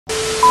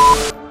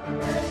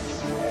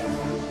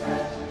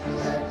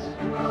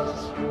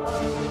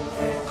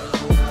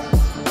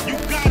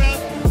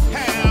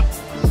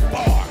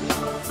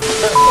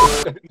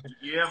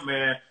Yeah,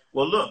 man.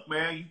 Well, look,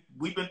 man,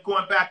 we've been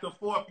going back and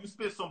forth. You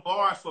spit some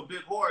bars for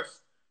Big Horse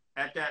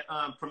at that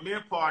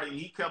premiere party, and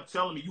he kept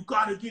telling me, you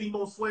got to get him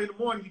on Sway in the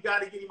morning. You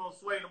got to get him on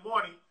Sway in the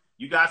morning.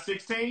 You got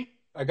 16?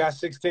 I got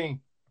 16.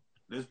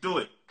 Let's do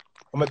it.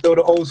 I'm going to throw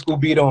the old school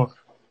beat on.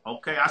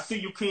 Okay, I see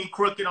you, King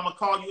Crooked. I'm going to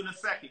call you in a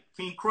second.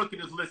 King Crooked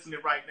is listening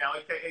right now,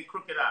 a.k.a.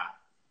 Crooked Eye.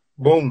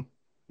 Boom.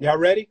 Y'all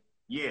ready?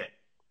 Yeah.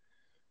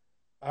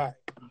 All right.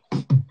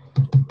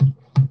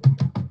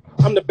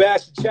 I'm the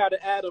bastard child of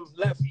Adam,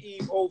 left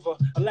Eve over.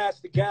 Alas,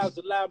 the guys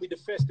allow me to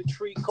fetch the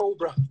tree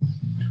cobra.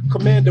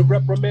 Commander,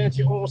 reprimand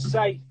you on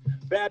sight.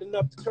 Bad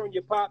enough to turn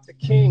your pop to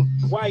king.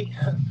 White.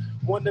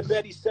 One of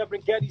Betty,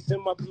 7 Gettys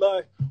in my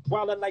blood.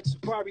 While I like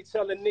Safari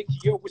telling Nicky,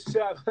 yo, what's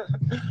up?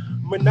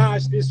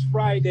 Menage this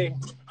Friday.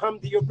 I'm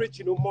the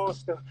original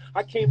monster.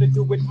 I came to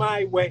do it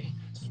my way.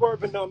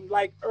 Swerving them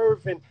like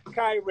Irvin,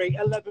 Kyrie,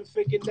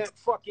 11-figure net,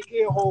 fucking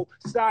ear hole,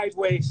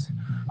 sideways.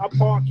 I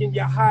park in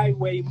your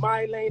highway.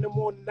 My lane, I'm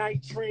on the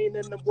night train,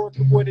 and I'm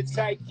working with a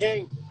tight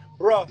gang.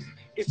 Bruh,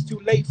 it's too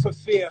late for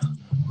fear.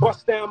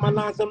 Bust down my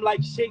lines, I'm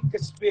like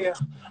Shakespeare.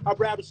 I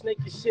rattlesnake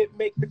your shit,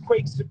 make the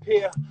quakes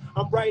appear.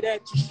 I'm right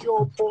at your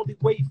show, only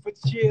wait for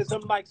cheers.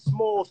 I'm like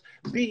Smalls,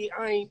 B,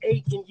 I ain't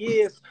aching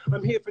years.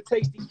 I'm here for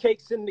tasty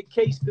cakes in the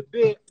case to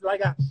beer.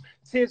 Like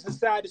tears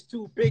inside is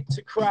too big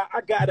to cry.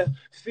 I gotta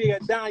fear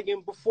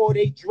dying before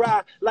they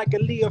dry. Like a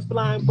Lear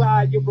flying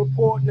by, you're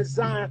reporting a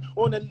Zion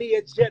on a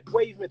Lear jet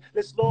waving.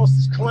 Let's lost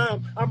his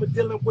climb. I'm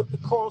dealing with the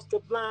cost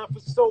of line for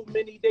so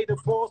many. They the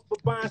boss,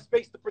 but buying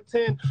space to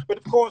pretend. But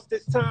of course,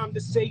 there's time to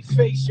save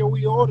face. Yo,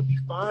 we ought to be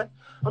fine.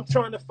 I'm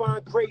trying to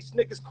find grace.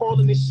 Niggas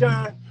calling it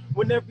shine.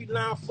 When every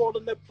line fall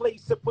in their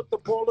place, I put the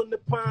ball in the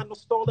pine, no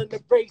stall in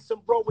the race,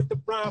 and roll with the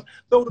rhyme.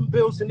 Throw them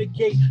bills in the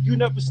gate, you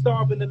never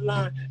starve in the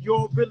line.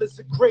 Your real is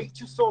a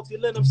great, you salty,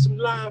 lend them some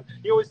lime.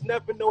 Yo, it's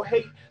never no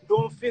hate,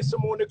 don't fierce,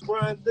 I'm on the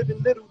grind,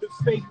 living little to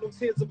fake. No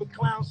tears of a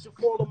clown should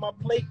fall on my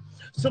plate.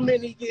 So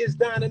many years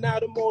dining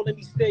out of all in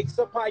these stakes.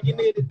 I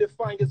pioneered the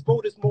defiance,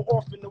 voters more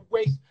often than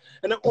waste.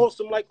 And I'm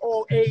awesome like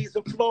all A's,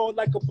 I'm flawed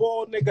like a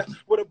bald nigga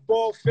with a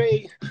bald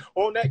fade.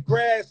 On that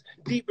grass,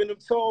 deep in them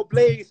tall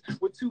blades,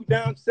 with 2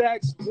 down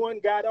sacks, 1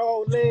 got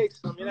all legs.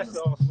 I mean, that's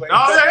all Sway.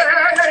 Oh,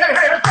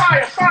 hey,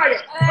 fire, fire,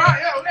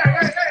 fire.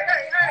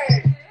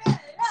 Hey.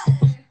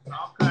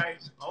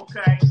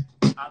 Okay.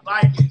 I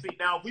like it. See,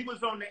 now, we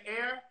was on the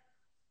air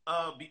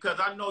because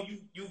I know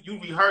you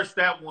rehearsed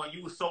that one.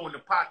 You was so in the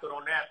pocket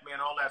on that, man,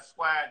 all that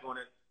swag on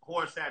it.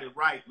 Horse had it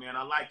right, man.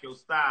 I like your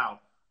style.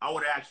 I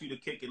would ask you to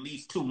kick at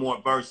least 2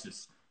 more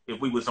verses if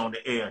we was on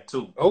the air,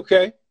 too.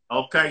 Okay.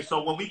 Okay,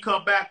 so when we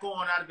come back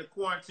on out of the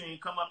quarantine,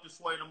 come up to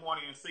Sway in the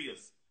morning and see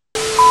us.